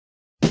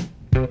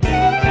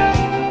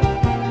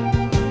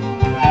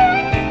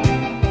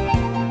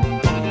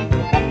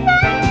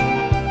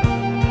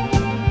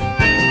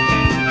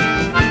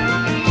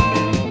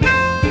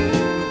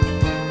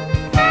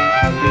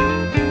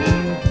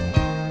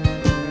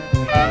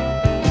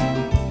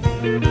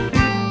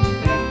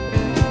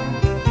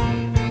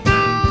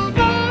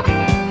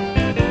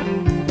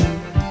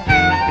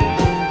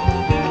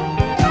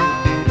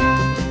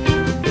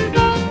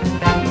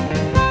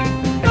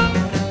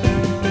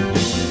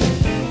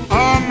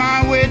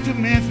To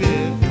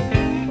Memphis,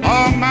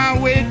 on my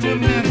way to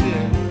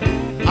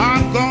Memphis,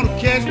 I'm gonna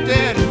catch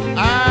that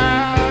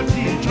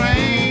I-10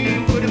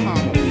 train. Put him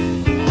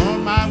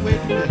on my way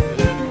to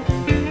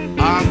Memphis,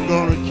 I'm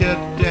gonna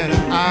catch that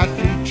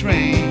I-10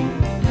 train.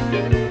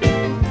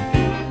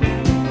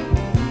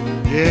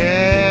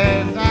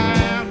 Yes, I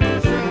am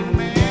a southern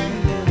man,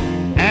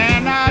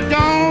 and I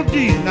don't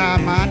deny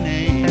my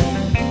name.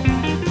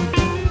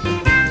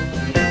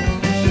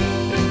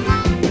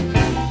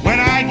 When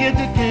I get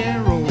to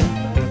Cairo,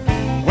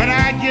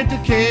 to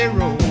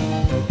Cairo,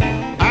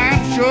 I'm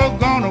sure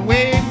gonna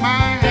wave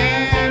my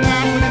hand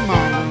out with him,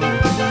 mama.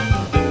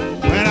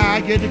 When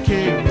I get to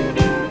Cairo,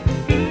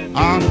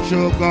 I'm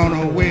sure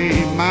gonna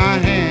wave my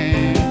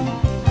hand.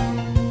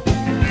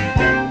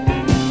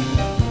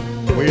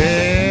 Well,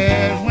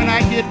 yes, when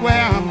I get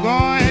where I'm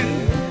going,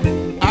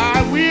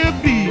 I will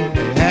be a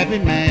happy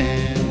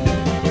man.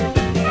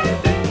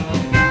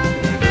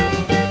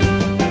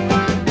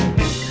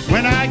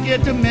 When I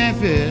get to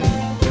Memphis,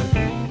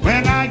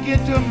 when I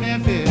get to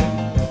Memphis,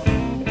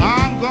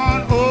 I'm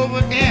going over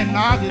in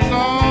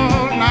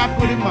Arkansas, and I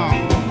put him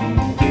on.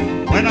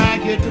 When I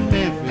get to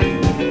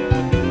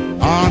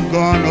Memphis, I'm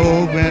going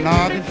over in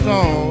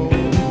Arkansas.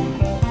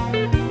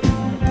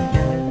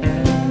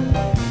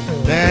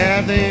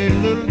 There's a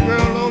little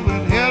girl over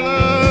in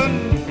Helen,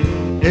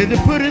 is the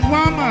prettiest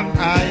woman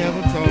I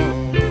ever saw.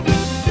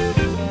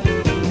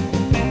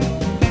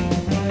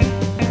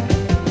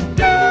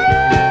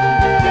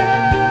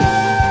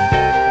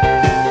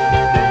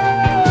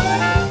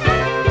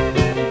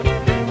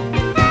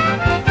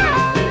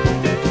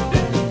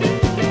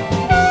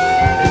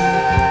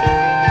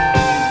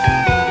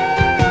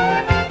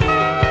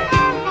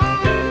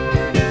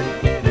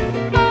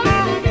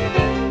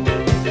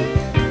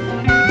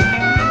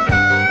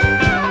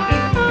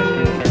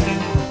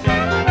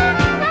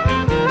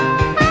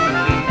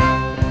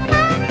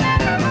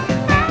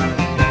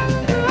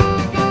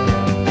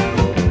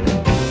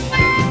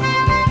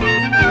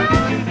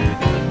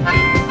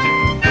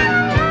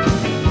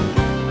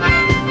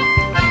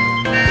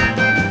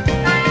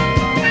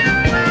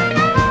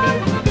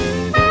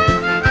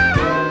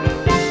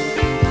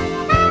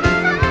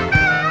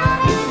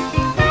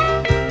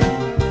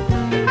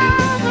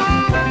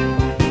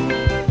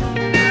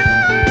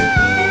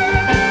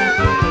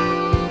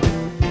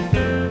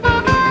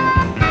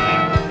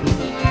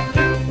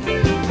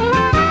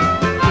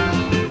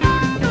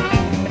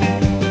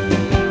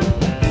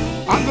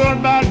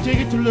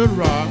 Ticket to Little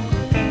Rock.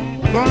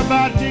 I'm gonna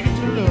buy a ticket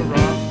to Little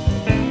Rock.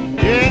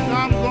 Yes,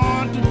 I'm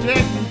going to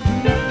Texas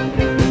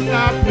too.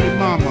 Now, pretty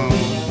mama,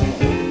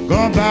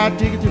 gonna buy a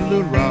ticket to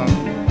Little Rock.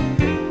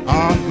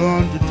 I'm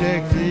going to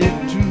Texas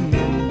too.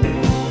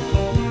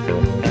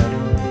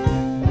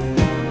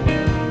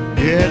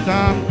 Yes,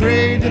 I'm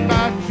crazy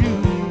about you.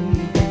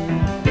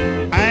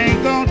 I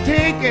ain't gonna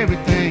take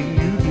everything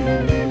you do.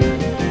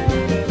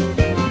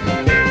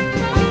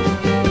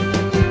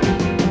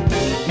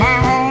 My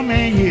home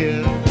ain't here.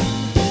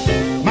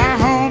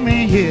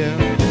 Here,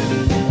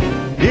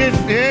 it's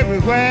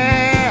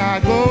everywhere I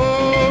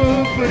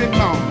go, pretty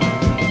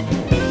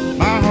mama.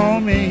 My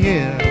home in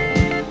here,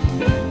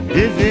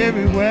 it's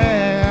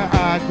everywhere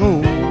I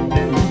go.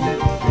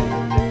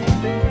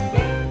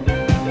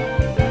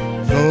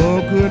 So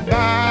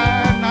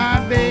goodbye, my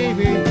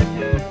baby.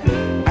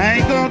 I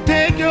ain't gonna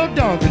take your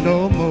dog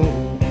no more.